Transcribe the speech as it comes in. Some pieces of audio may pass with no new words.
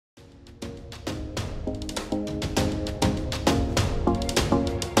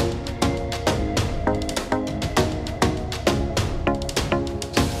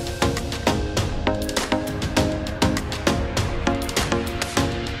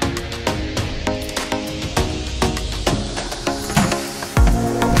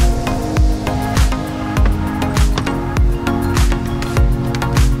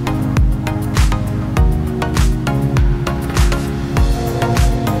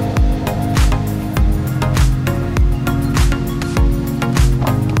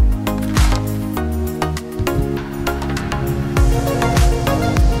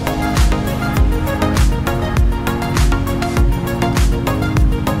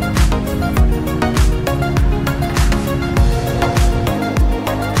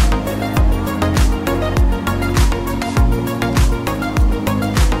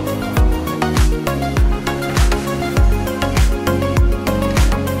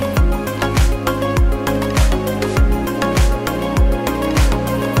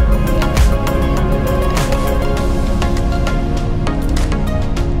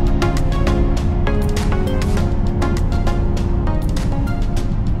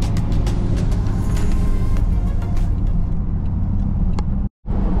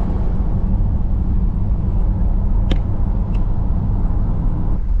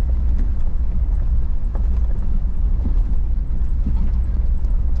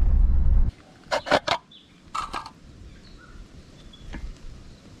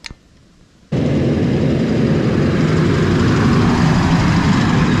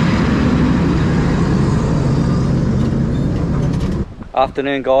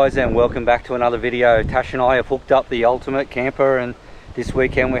Afternoon guys, and welcome back to another video. Tash and I have hooked up the ultimate camper, and this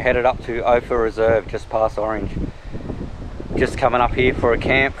weekend we're headed up to Ophir Reserve just past Orange. Just coming up here for a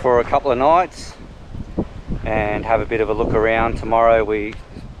camp for a couple of nights and have a bit of a look around. Tomorrow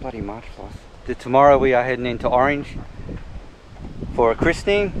tomorrow we are heading into Orange for a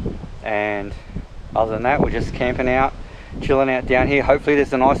christening, and other than that we're just camping out, chilling out down here. Hopefully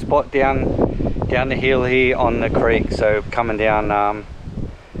there's a nice spot down the hill here on the creek, so coming down,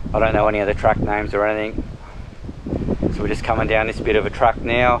 I don't know any of the track names or anything, so we're just coming down this bit of a track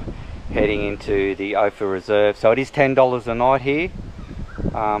now, heading into the Ophir Reserve. So it is $10 a night here,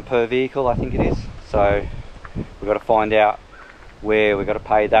 per vehicle I think it is, so we've got to find out where we've got to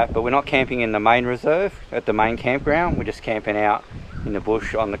pay that. But we're not camping in the main reserve at the main campground, we're just camping out in the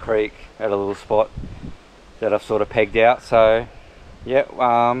bush on the creek at a little spot that I've sort of pegged out. So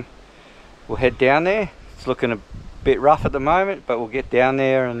yeah, we'll head down there. It's looking a bit rough at the moment, but we'll get down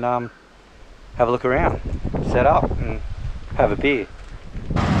there and have a look around, set up and have a beer.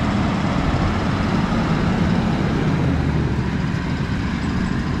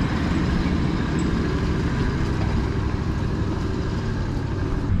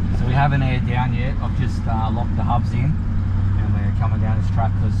 So we haven't aired down yet. I've just locked the hubs in and we're coming down this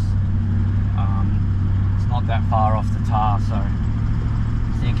track because it's not that far off the tar, so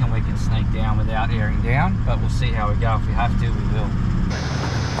thinking we can sneak down without airing down, but we'll see how we go. If we have to, we will.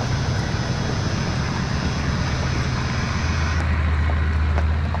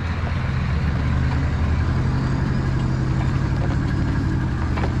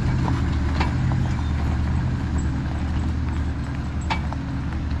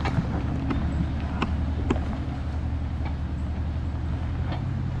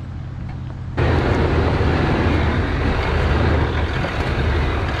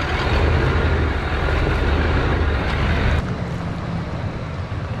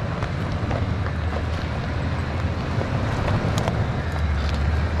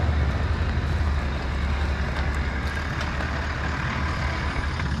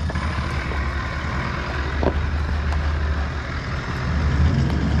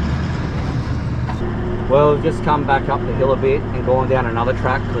 Well, we've just come back up the hill a bit and gone down another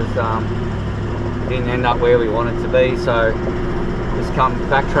track because we didn't end up where we wanted to be, so just come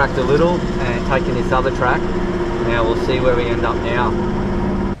backtracked a little and taken this other track. Now we'll see where we end up now.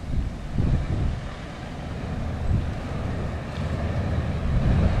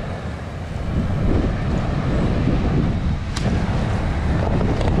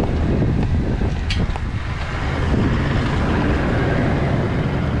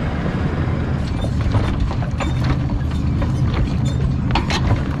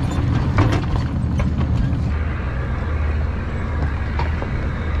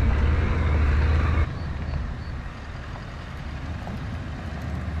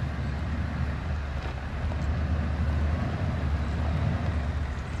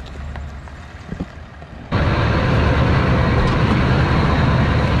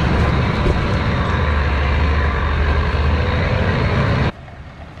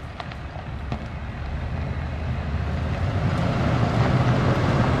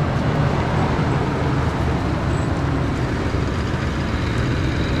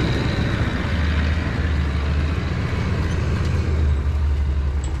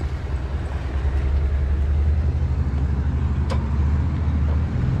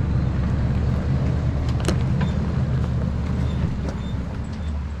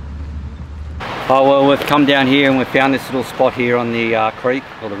 Oh well, we've come down here and we've found this little spot here on the creek,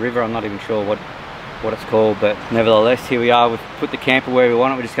 or the river, I'm not even sure what it's called, but nevertheless here we are. We've put the camper where we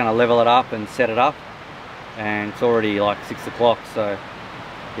want it. We're just going to level it up and set it up, and it's already like 6 o'clock, so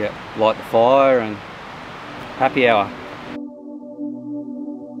yeah, light the fire and happy hour.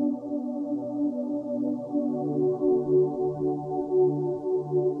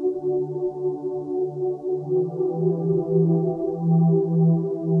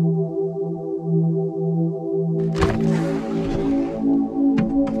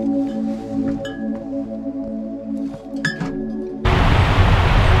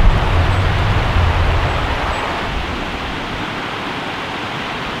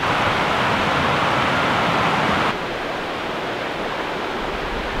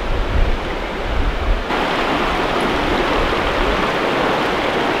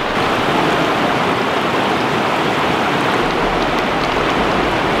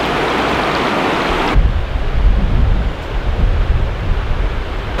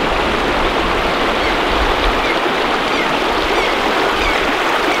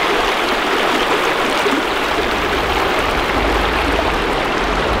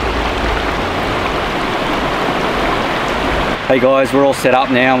 Hey guys, we're all set up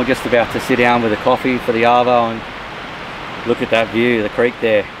now and we're just about to sit down with a coffee for the arvo and look at that view, the creek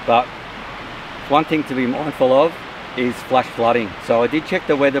there. But one thing to be mindful of is flash flooding. So I did check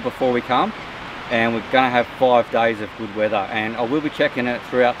the weather before we come, and we're going to have 5 days of good weather, and I will be checking it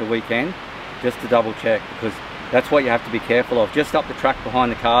throughout the weekend just to double check, because that's what you have to be careful of. Just up the track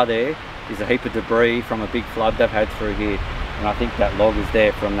behind the car there is a heap of debris from a big flood they've had through here, and I think that log is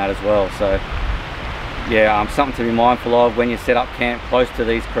there from that as well. So yeah, something to be mindful of when you set up camp close to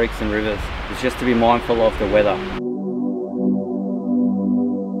these creeks and rivers. It's just to be mindful of the weather.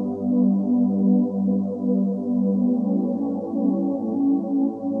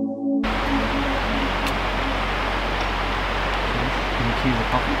 Can you choose a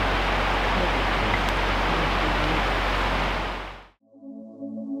coffee?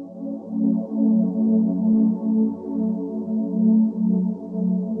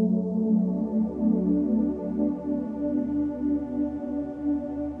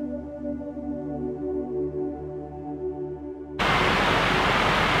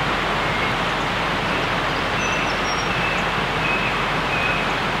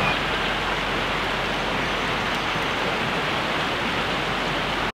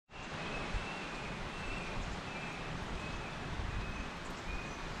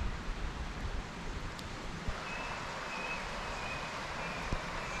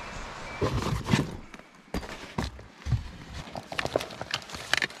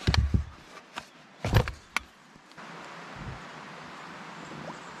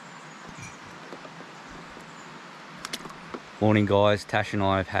 Morning guys, Tash and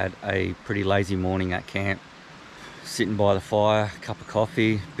I have had a pretty lazy morning at camp. Sitting by the fire, cup of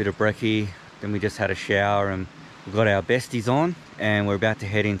coffee, bit of brekkie, then we just had a shower and we've got our besties on and we're about to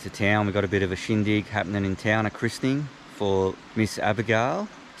head into town. We've got a bit of a shindig happening in town, a christening for Miss Abigail.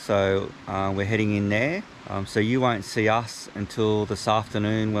 So we're heading in there. So you won't see us until this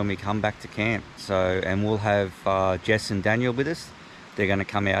afternoon when we come back to camp. And we'll have Jess and Daniel with us. They're going to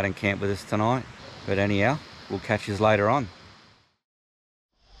come out and camp with us tonight. But anyhow, we'll catch you later on.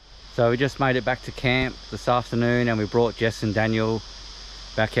 So we just made it back to camp this afternoon and we brought Jess and Daniel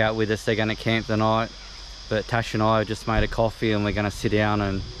back out with us. They're going to camp tonight. But Tash and I just made a coffee and we're going to sit down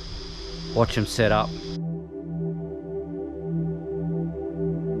and watch them set up.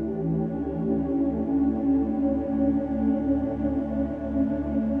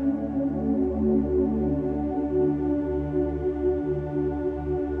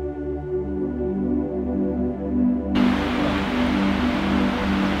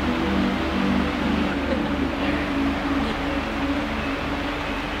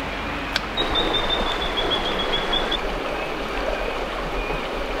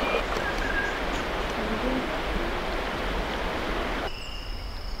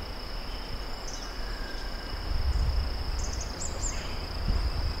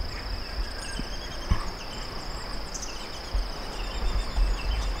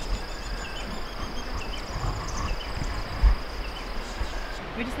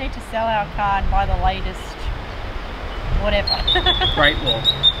 We just need to sell our car and buy the latest whatever. Great Wall.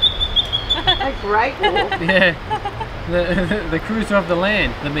 A Great Wall? Yeah. The cruiser of the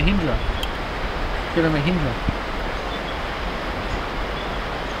land, the Mahindra. Get a Mahindra.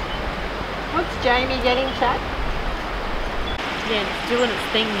 What's Jamie getting, Chad? Yeah, it's doing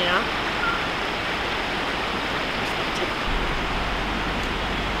its thing now.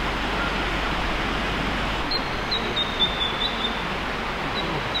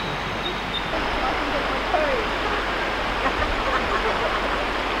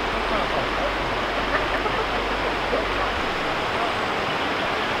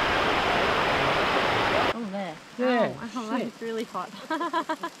 Yeah, oh, that's really hot.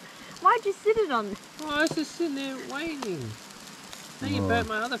 Why'd you sit it on? Oh, I was just sitting there waiting. Now you burnt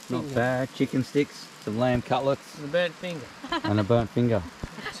my other finger. Not bad. Chicken sticks, some lamb cutlets. And a burnt finger. And a burnt finger.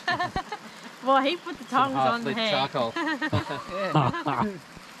 Well, he put the tongs on the hair. Charcoal. Yeah.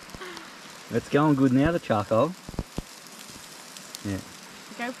 It's going good now, the charcoal. Yeah.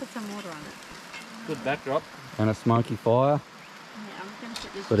 Go put some water on it. Good backdrop. And a smoky fire. Yeah, I'm going to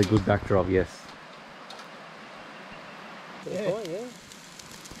put this. But a good backdrop, yes. Yeah. Oh, yeah.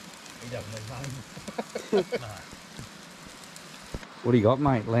 He doesn't need money. What do you got,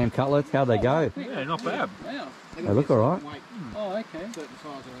 mate? Lamb cutlets? How'd they go? Yeah, not bad. Wow. They look alright. Oh, okay.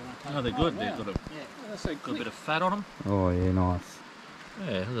 Oh, they're good. They've got a bit of fat on them. Oh, yeah, nice.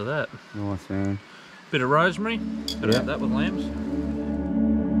 Yeah, look at that. Nice, man. Bit of rosemary. Gotta have that with lambs.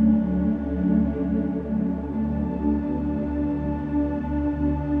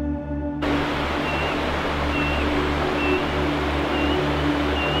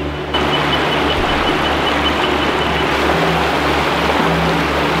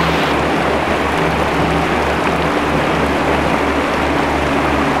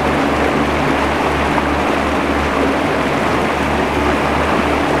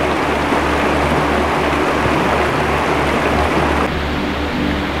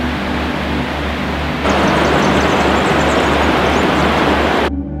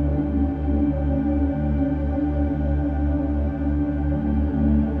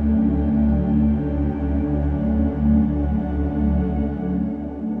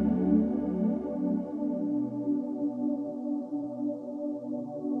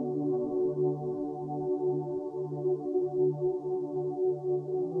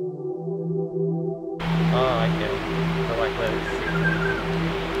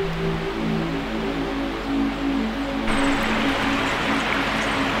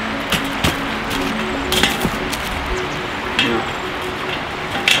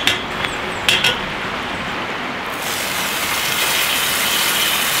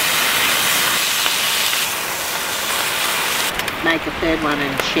 make a third one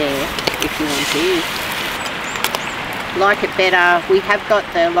and share if you want to. Like it better. We have got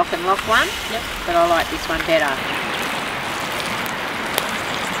the lock and lock one, Yep. but I like this one better.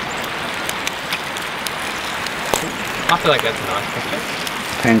 I feel like that's a nice picture.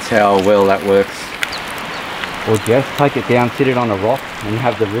 Depends how well that works. Or Jess, take it down, sit it on a rock, and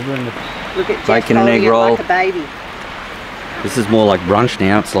have the river and the Look at Jess bacon and holding egg it roll. like a baby. This is more like brunch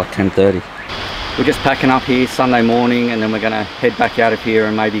now. It's like 10:30. We're just packing up here Sunday morning, and then we're going to head back out of here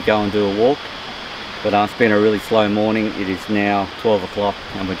and maybe go and do a walk. But it's been a really slow morning. It is now 12 o'clock,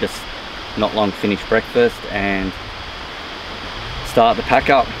 and we're just not long finished breakfast and start the pack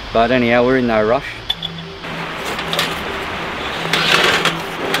up. But anyhow, we're in no rush.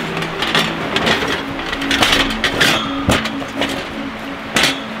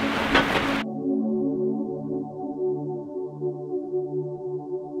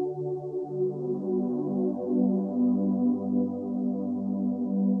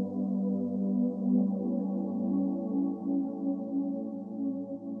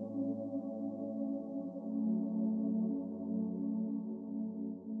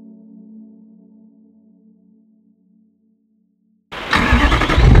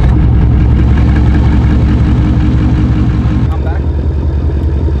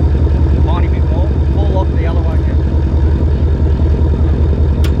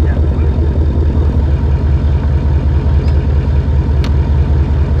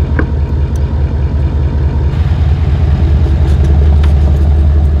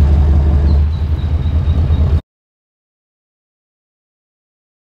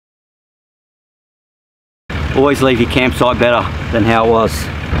 Always leave your campsite better than how it was.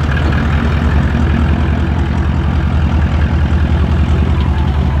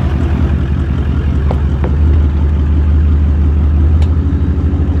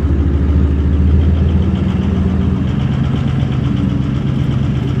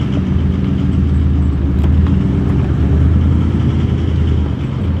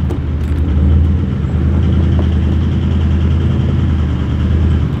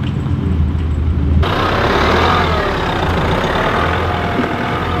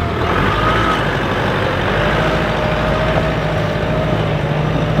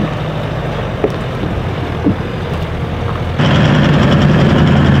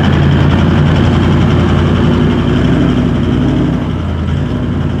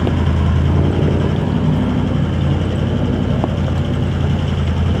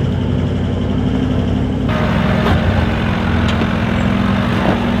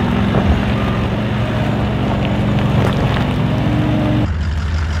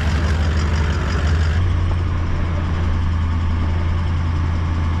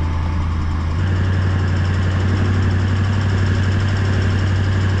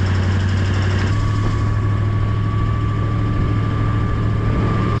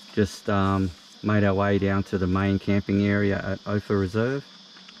 Just made our way down to the main camping area at Ophir Reserve.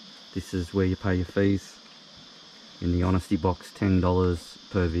 This is where you pay your fees. In the honesty box, $10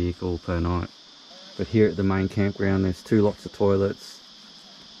 per vehicle per night. But here at the main campground there's 2 lots of toilets,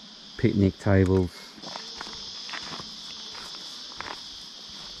 picnic tables.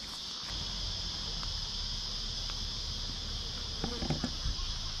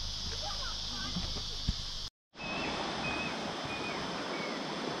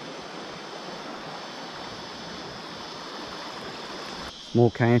 More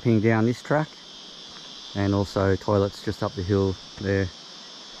camping down this track, and also toilets just up the hill there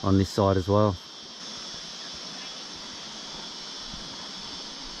on this side as well.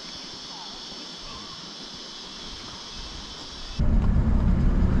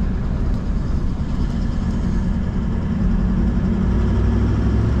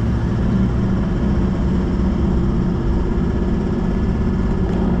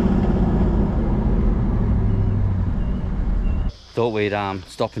 Thought we'd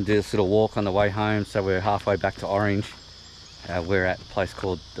stop and do this little walk on the way home, so we're halfway back to Orange. We're at a place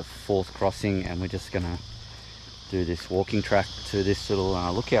called the 4th Crossing, and we're just gonna do this walking track to this little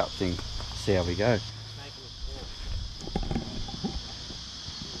lookout thing, see how we go.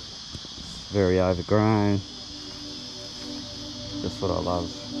 Very overgrown, just what I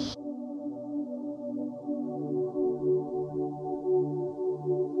love.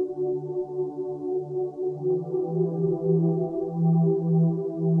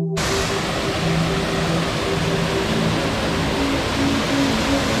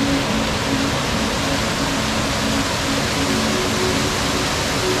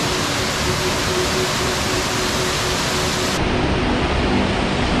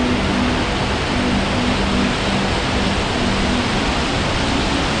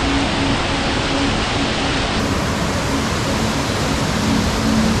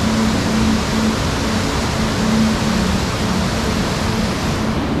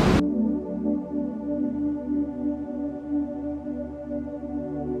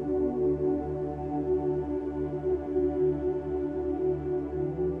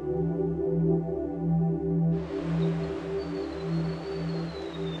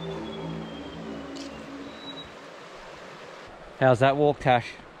 How's that walk, Tash?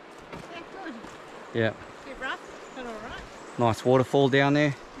 Yeah, good. Yeah. Bit rough, but alright. Nice waterfall down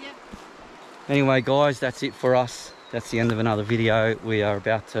there. Yep. Anyway, guys, that's it for us. That's the end of another video. We are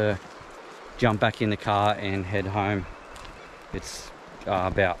about to jump back in the car and head home. It's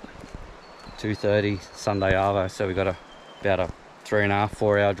about 2:30 Sunday arvo, so we've got about a 3.5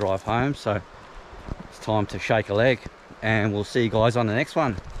 4 hour drive home, so it's time to shake a leg, and we'll see you guys on the next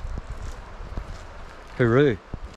one. Hooroo.